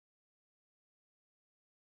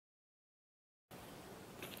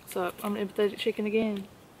What's up? I'm Empathetic Chicken again.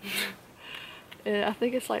 And I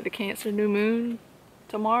think it's like the Cancer new moon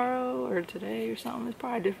tomorrow or today or something. It's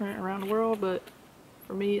probably different around the world, but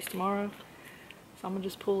for me it's tomorrow. So I'm gonna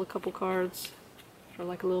just pull a couple cards for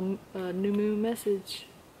like a little new moon message.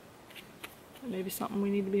 Maybe something we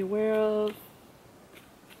need to be aware of.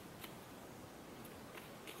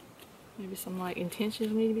 Maybe some like intentions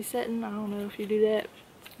we need to be setting. I don't know if you do that.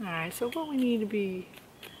 Alright, so what we need to be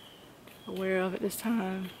aware of at this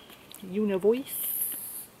time. Univoice.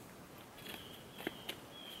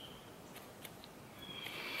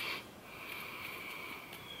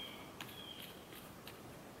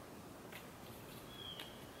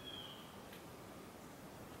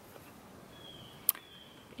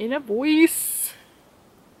 Inner voice.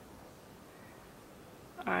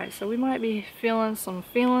 Alright, so we might be feeling some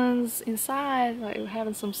feelings inside, like we're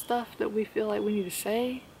having some stuff that we feel like we need to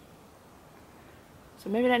say. So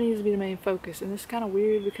maybe that needs to be the main focus. And it's kind of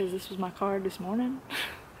weird because this was my card this morning.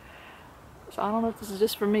 So I don't know if this is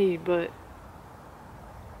just for me, but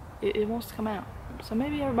it wants to come out. So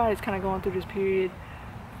maybe everybody's kind of going through this period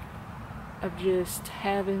of just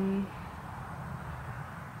having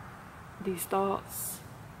these thoughts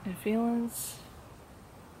and feelings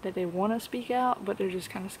that they want to speak out, but they're just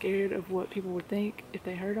kind of scared of what people would think if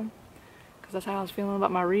they heard them. Because that's how I was feeling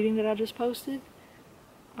about my reading that I just posted.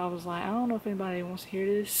 I was like, I don't know if anybody wants to hear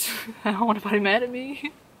this. I don't want anybody mad at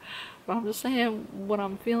me. But I'm just saying what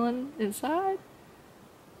I'm feeling inside.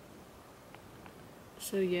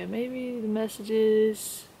 So yeah, maybe the message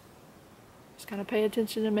is just kind of pay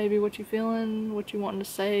attention to maybe what you're feeling, what you're wanting to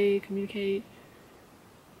say, communicate.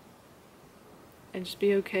 And just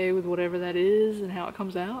be okay with whatever that is and how it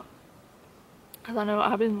comes out. Because I know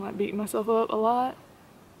I've been like beating myself up a lot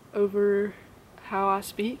over how I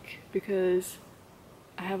speak because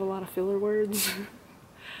I have a lot of filler words.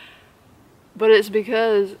 But it's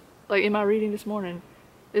because, like in my reading this morning,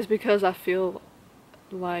 it's because I feel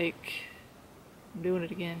like I'm doing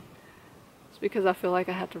it again. It's because I feel like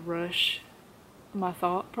I have to rush my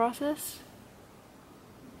thought process.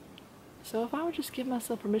 So if I would just give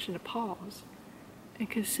myself permission to pause and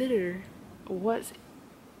consider what's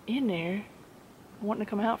in there wanting to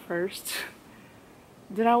come out first,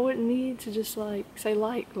 then I wouldn't need to just like say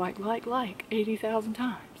like 80,000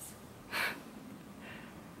 times.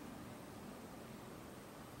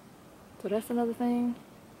 So that's another thing.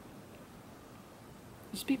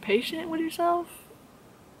 Just be patient with yourself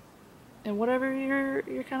and whatever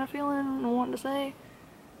you're kind of feeling and wanting to say.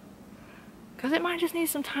 Because it might just need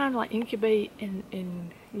some time to like incubate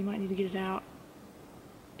and you might need to get it out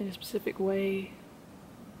in a specific way.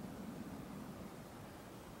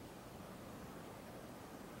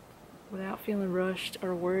 Without feeling rushed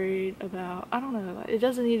or worried about, I don't know, it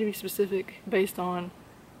doesn't need to be specific based on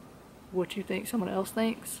what you think someone else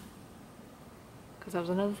thinks. Because that was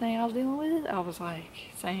another thing I was dealing with. I was like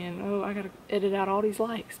saying, oh, I gotta edit out all these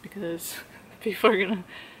likes because people are gonna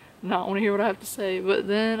not want to hear what I have to say. But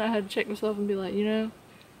then I had to check myself and be like, you know,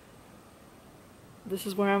 this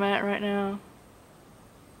is where I'm at right now.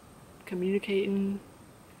 Communicating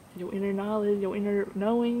your inner knowledge, your inner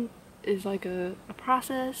knowing is like a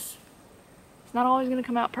process. It's not always gonna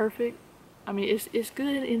come out perfect. I mean, it's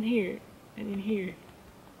good in here and in here.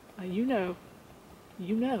 You know.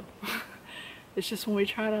 It's just when we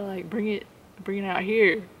try to like bring it out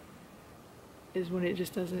here is when it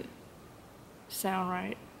just doesn't sound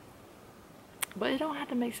right. But it don't have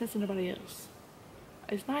to make sense to nobody else.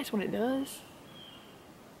 It's nice when it does.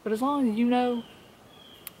 But as long as you know,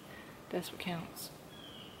 that's what counts.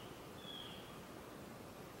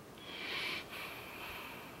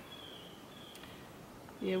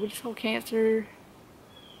 Yeah, with this whole cancer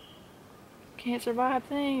vibe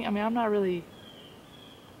thing, I mean, I'm not really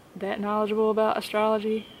that knowledgeable about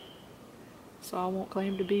astrology, so I won't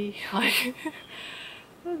claim to be like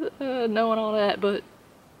knowing all that, but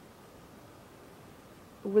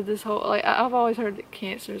with this whole, like, I've always heard that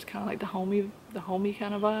Cancer is kind of like the homie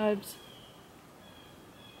kind of vibes.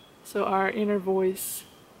 So our inner voice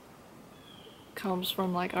comes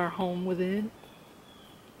from like our home within.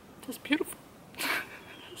 That's beautiful.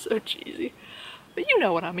 So cheesy, but you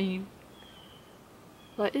know what I mean.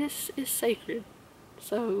 Like it's sacred,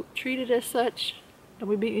 so treat it as such. Don't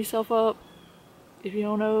be beating yourself up if you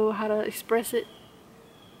don't know how to express it.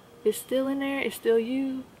 It's still in there, it's still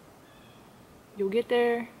you. You'll get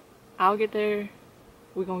there, I'll get there,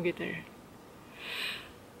 we're gonna get there.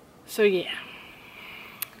 So yeah,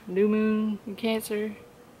 new moon in Cancer.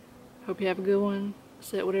 Hope you have a good one.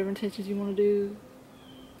 Set whatever intentions you want to do.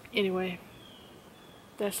 Anyway,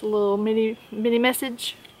 that's a little mini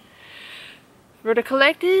message for the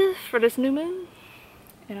collective for this new moon.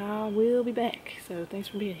 and I will be back. So thanks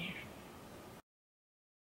for being here.